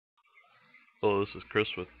Hello, this is Chris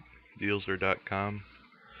with Dealzer.com.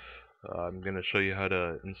 I'm going to show you how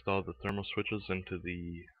to install the thermal switches into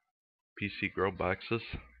the PC grow boxes.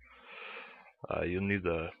 You'll need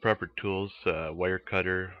the proper tools, wire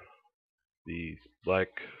cutter, the black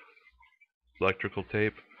electrical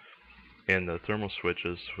tape, and the thermal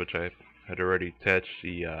switches, which I had already attached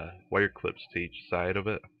the wire clips to each side of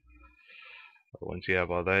it. Once you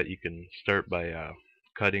have all that, you can start by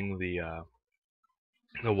cutting the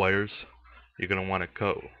wires. You're going to want to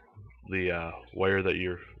cut the wire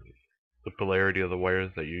the polarity of the wire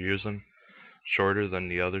that you're using shorter than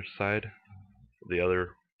the other side, the other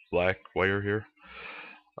black wire here.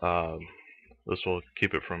 Um, this will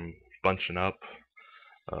keep it from bunching up.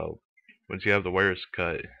 Uh, Once you have the wires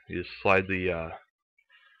cut, you just slide the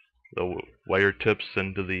wire tips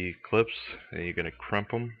into the clips, and you're going to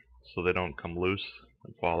crimp them so they don't come loose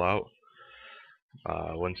and fall out.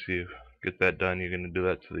 Once you get that done, you're going to do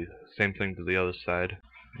that to the same thing to the other side,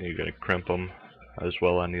 and you're going to crimp them as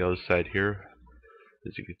well on the other side here,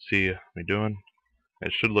 as you can see me doing.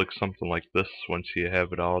 It should look something like this once you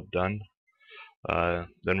have it all done.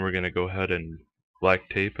 Then we're going to go ahead and black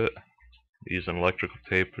tape it using electrical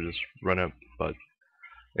tape. We just run it about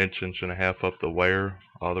inch and a half up the wire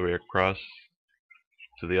all the way across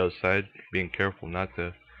to the other side, being careful not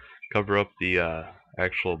to cover up the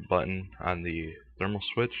actual button on the thermal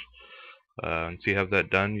switch. Once you have that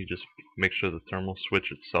done, you just make sure the thermal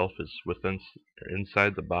switch itself is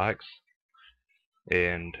inside the box,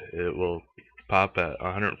 and it will pop at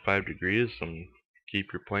 105 degrees and keep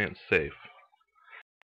your plants safe.